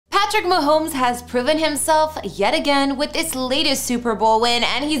Patrick Mahomes has proven himself yet again with this latest Super Bowl win,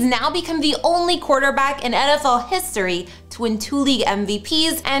 and he's now become the only quarterback in NFL history to win 2 league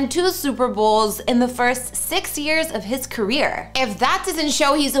MVPs and 2 Super Bowls in the first 6 years of his career. If that doesn't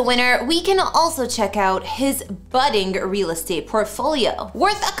show he's a winner, we can also check out his budding real estate portfolio.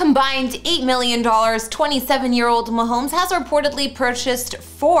 Worth a combined $8 million, 27-year-old Mahomes has reportedly purchased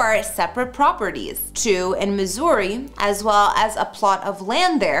 4 separate properties, 2 in Missouri, as well as a plot of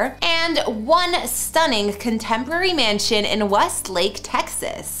land there, and 1 stunning contemporary mansion in Westlake,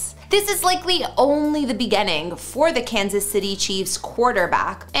 Texas. This is likely only the beginning for the Kansas City Chiefs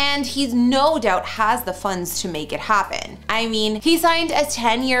quarterback, and he no doubt has the funds to make it happen. I mean, he signed a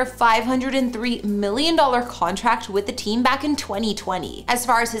 10-year, $503 million contract with the team back in 2020. As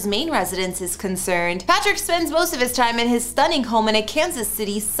far as his main residence is concerned, Patrick spends most of his time in his stunning home in a Kansas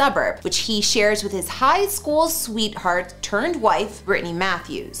City suburb, which he shares with his high school sweetheart turned wife, Brittany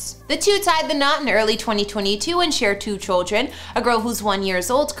Matthews. The two tied the knot in early 2022 and share 2 children, a girl who's 1 year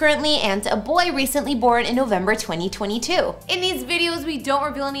old currently and a boy recently born in November 2022. In these videos, we don't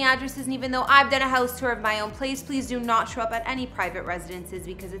reveal any addresses, and even though I've done a house tour of my own place, please do not show up at any private residences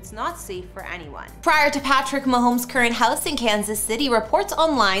because it's not safe for anyone. Prior to Patrick Mahomes' current house in Kansas City, reports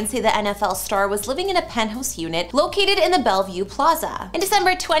online say the NFL star was living in a penthouse unit located in the Bellevue Plaza. In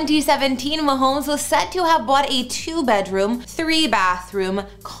December 2017, Mahomes was said to have bought a 2-bedroom, 3-bathroom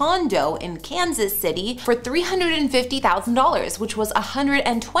condo in Kansas City for $350,000, which was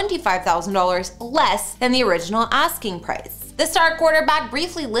 $125,000 less than the original asking price. The star quarterback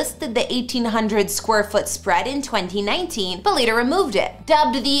briefly listed the 1,800 square foot spread in 2019, but later removed it.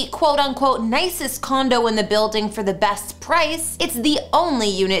 Dubbed the quote-unquote nicest condo in the building for the best price, it's the only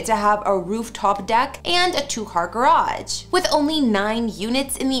unit to have a rooftop deck and a 2-car garage. With only 9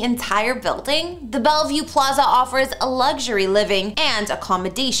 units in the entire building, the Bellevue Plaza offers a luxury living and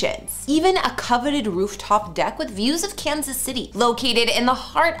accommodations. Even a coveted rooftop deck with views of Kansas City. Located in the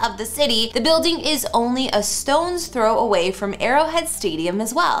heart of the city, the building is only a stone's throw away from Arrowhead Stadium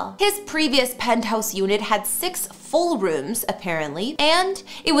as well. His previous penthouse unit had 6 full rooms, apparently, and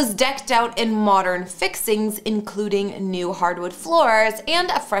it was decked out in modern fixings, including new hardwood floors and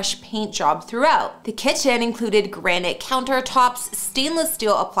a fresh paint job throughout. The kitchen included granite countertops, stainless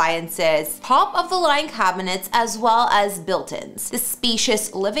steel appliances, top-of-the-line cabinets, as well as built-ins. The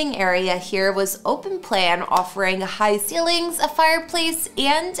spacious living area here was open plan, offering high ceilings, a fireplace,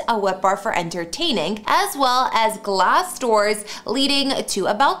 and a wet bar for entertaining, as well as glass doors leading to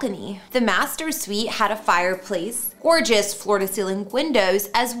a balcony. The master suite had a fireplace, gorgeous floor-to-ceiling windows,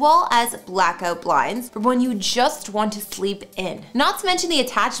 as well as blackout blinds for when you just want to sleep in. Not to mention the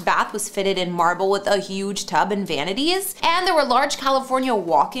attached bath was fitted in marble with a huge tub and vanities, and there were large California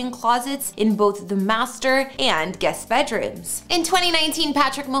walk-in closets in both the master and guest bedrooms. In 2019,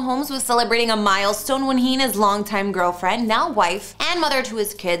 Patrick Mahomes was celebrating a milestone when he and his longtime girlfriend, now wife, and mother to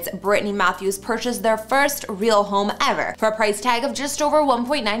his kids, Brittany Matthews, purchased their first real home ever for a price tag of just over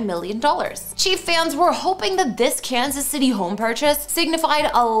 $1.9 million. Chief fans were hoping that this Kansas City home purchase signified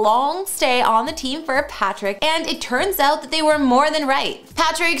a long stay on the team for Patrick, and it turns out that they were more than right.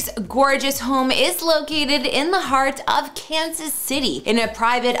 Patrick's gorgeous home is located in the heart of Kansas City, in a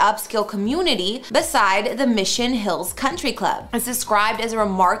private upscale community beside the Mission Hills Country Club. It's described as a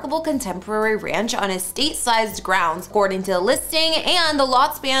remarkable contemporary ranch on estate-sized grounds, according to the listing, and the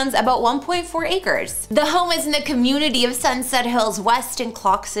lot spans about 1.4 acres. The home is in the community of Sunset Hills West in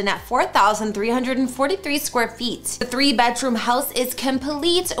Clarkson at 4,343 square feet. The 3-bedroom house is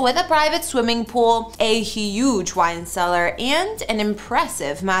complete with a private swimming pool, a huge wine cellar, and an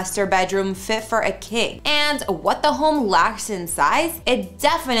impressive master bedroom fit for a king. And what the home lacks in size, it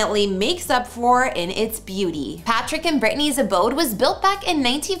definitely makes up for in its beauty. Patrick and Brittany's abode was built back in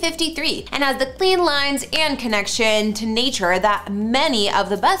 1953 and has the clean lines and connection to nature that many of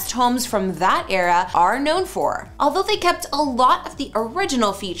the best homes from that era are known for. Although they kept a lot of the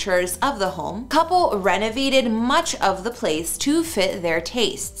original features of the home, the couple renovated much of the place to fit their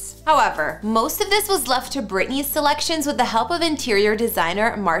tastes. However, most of this was left to Brittany's selections with the help of interior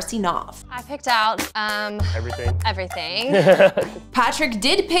designer Marcy Knopf. I picked out everything. Patrick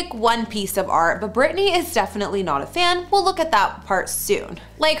did pick one piece of art, but Brittany is definitely not a fan. We'll look at that part soon.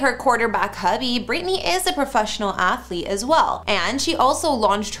 Like her quarterback hubby, Brittany is a professional athlete as well, and she also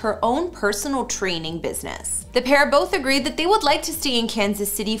launched her own personal training business. The pair both agreed that they would like to stay in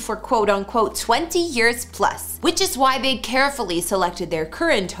Kansas City for quote-unquote 20 years plus, which is why they carefully selected their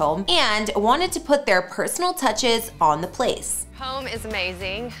current home and wanted to put their personal touches on the place. home is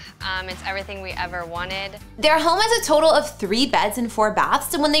amazing. It's everything we ever wanted. Their home has a total of 3 beds and 4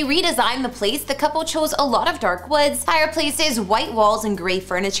 baths, and when they redesigned the place, the couple chose a lot of dark woods, fireplaces, white walls, and gray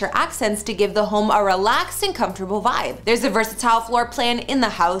furniture accents to give the home a relaxed and comfortable vibe. There's a versatile floor plan in the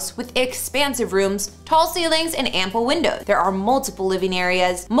house with expansive rooms, tall ceilings, and ample windows. There are multiple living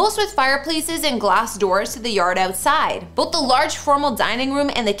areas, most with fireplaces and glass doors to the yard outside. Both the large formal dining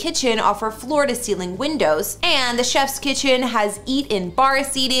room and the kitchen offer floor-to-ceiling windows, and the chef's kitchen has eat-in bar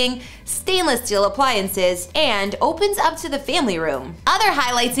seating, stainless steel appliances, and opens up to the family room. Other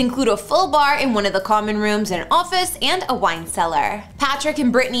highlights include a full bar in one of the common rooms, an office, and a wine cellar. Patrick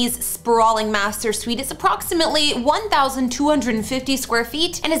and Brittany's sprawling master suite is approximately 1,250 square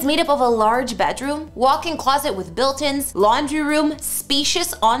feet and is made up of a large bedroom, walk-in closet with built-ins, laundry room,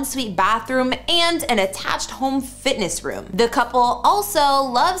 spacious ensuite bathroom, and an attached home fitness room. The couple also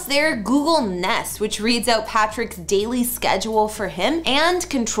loves their Google Nest, which reads out Patrick's daily schedule for him and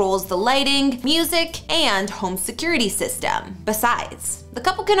controls the lighting, music, and home security system. Besides, the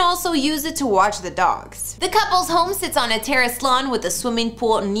couple can also use it to watch the dogs. The couple's home sits on a terraced lawn with a swimming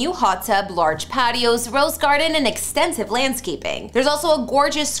pool, new hot tub, large patios, rose garden, and extensive landscaping. There's also a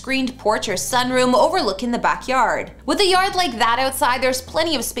gorgeous screened porch or sunroom overlooking the backyard. With a yard like that outside, there's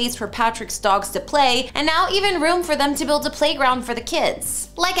plenty of space for Patrick's dogs to play, and now even room for them to build a playground for the kids.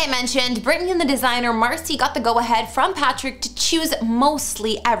 Like I mentioned, Brittany and the designer Marcy got the go-ahead from Patrick to choose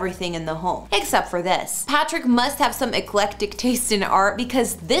mostly everything in the home, except for this. Patrick must have some eclectic taste in art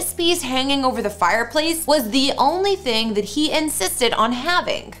because this piece hanging over the fireplace was the only thing that he insisted on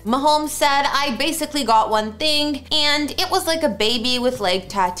having. Mahomes said, "I basically got one thing, and it was like a baby with like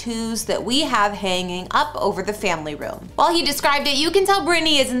tattoos that we have hanging up over the family room." While he described it, you can tell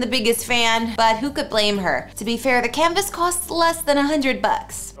Brittany isn't the biggest fan, but who could blame her? To be fair, the canvas costs less than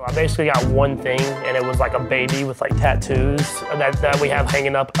 $100. So I basically got one thing, and it was like a baby with like tattoos that we have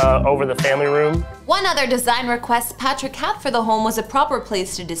hanging up over the family room. One other design request Patrick had for the home was a proper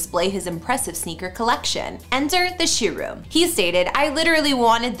place to display his impressive sneaker collection. Enter the shoe room. He stated, "I literally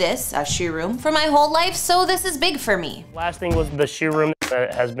wanted this, a shoe room, for my whole life, so this is big for me." Last thing was the shoe room.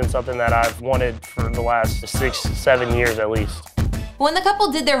 That has been something that I've wanted for the last 6-7 years at least. When the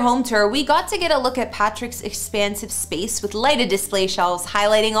couple did their home tour, we got to get a look at Patrick's expansive space with lighted display shelves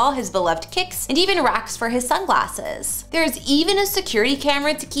highlighting all his beloved kicks and even racks for his sunglasses. There's even a security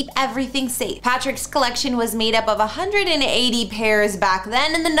camera to keep everything safe. Patrick's collection was made up of 180 pairs back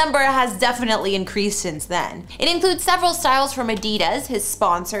then, and the number has definitely increased since then. It includes several styles from Adidas, his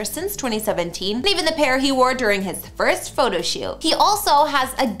sponsor since 2017, and even the pair he wore during his first photo shoot. He also has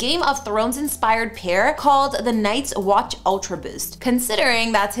a Game of Thrones inspired pair called the Night's Watch Ultra Boost,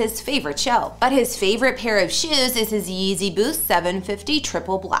 considering that's his favorite show. But his favorite pair of shoes is his Yeezy Boost 750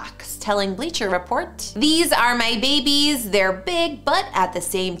 Triple Blacks, telling Bleacher Report, "These are my babies, they're big, but at the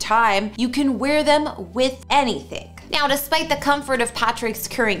same time, you can wear them with anything." Now, despite the comfort of Patrick's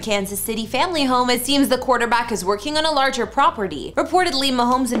current Kansas City family home, it seems the quarterback is working on a larger property. Reportedly,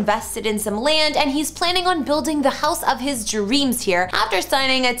 Mahomes invested in some land, and he's planning on building the house of his dreams here after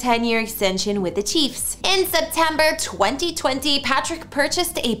signing a 10-year extension with the Chiefs. In September 2020, Patrick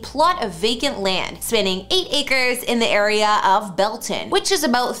purchased a plot of vacant land spanning 8 acres in the area of Belton, which is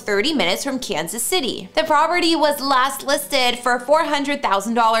about 30 minutes from Kansas City. The property was last listed for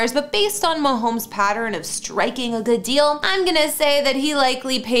 $400,000, but based on Mahomes' pattern of striking a good deal, I'm gonna say that he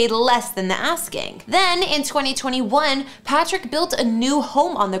likely paid less than the asking. Then in 2021, Patrick built a new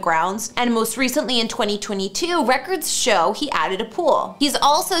home on the grounds, and most recently in 2022, records show he added a pool. He's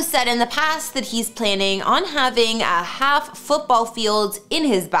also said in the past that he's planning on having a half football field in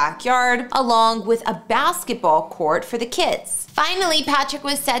his backyard, along with a basketball court for the kids. Finally, Patrick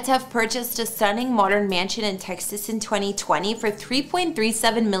was said to have purchased a stunning modern mansion in Texas in 2020 for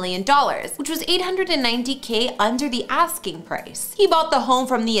 $3.37 million, which was $890K under the asking price. He bought the home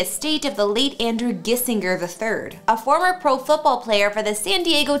from the estate of the late Andrew Gissinger III, a former pro football player for the San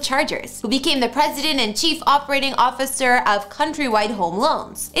Diego Chargers, who became the president and chief operating officer of Countrywide Home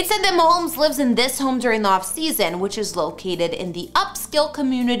Loans. It's said that Mahomes lives in this home during the off-season, which is located in the upscale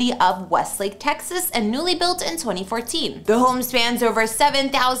community of Westlake, Texas, and newly built in 2014. The home spans over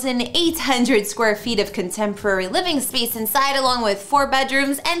 7,800 square feet of contemporary living space inside, along with 4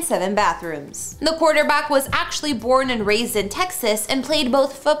 bedrooms and 7 bathrooms. The quarterback was actually born and raised in Texas and played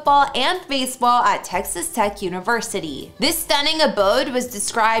both football and baseball at Texas Tech University. This stunning abode was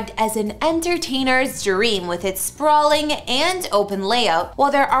described as an entertainer's dream with its sprawling and open layout,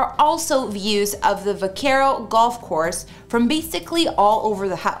 while there are also views of the Vaquero golf course from basically all over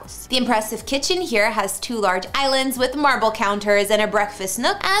the house. The impressive kitchen here has 2 large islands with marble counters and a breakfast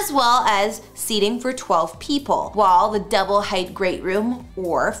nook, as well as seating for 12 people, while the double height great room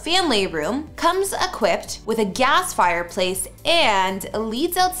or family room comes equipped with a gas fireplace and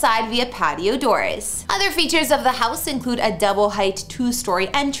leads outside via patio doors. Other features of the house include a double height 2-story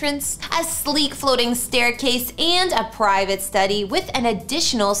entrance, a sleek floating staircase, and a private study with an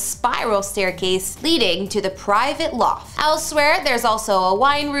additional spiral staircase leading to the private loft. Elsewhere, there's also a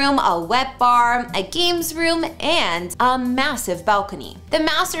wine room, a wet bar, a games room, and a massive balcony. The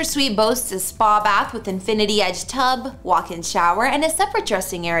master suite boasts a spa bath with infinity-edge tub, walk-in shower, and a separate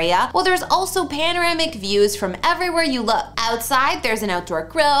dressing area, while there's also panoramic views from everywhere you look. Outside, there's an outdoor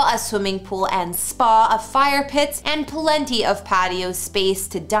grill, a swimming pool and spa, a fire pit, and plenty of patio space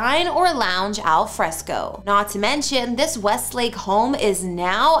to dine or lounge al fresco. Not to mention, this Westlake home is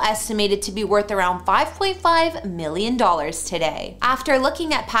now estimated to be worth around $5.5 million today. After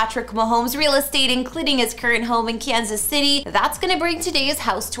looking at Patrick Mahomes' real estate, including his current home in Kansas City, that's gonna bring today's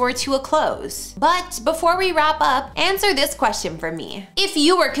house tour to a close. But before we wrap up, answer this question for me. If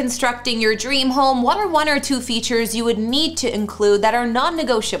you were constructing your dream home, what are 1 or 2 features you would need to include that are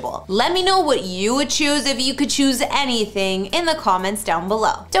non-negotiable? Let me know what you would choose if you could choose anything in the comments down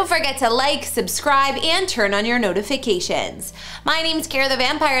below. Don't forget to like, subscribe, and turn on your notifications. My name's Kara the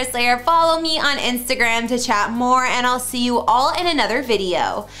Vampire Slayer. Follow me on Instagram to chat more, and I'll see you all in another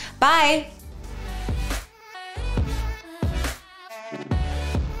video. Bye!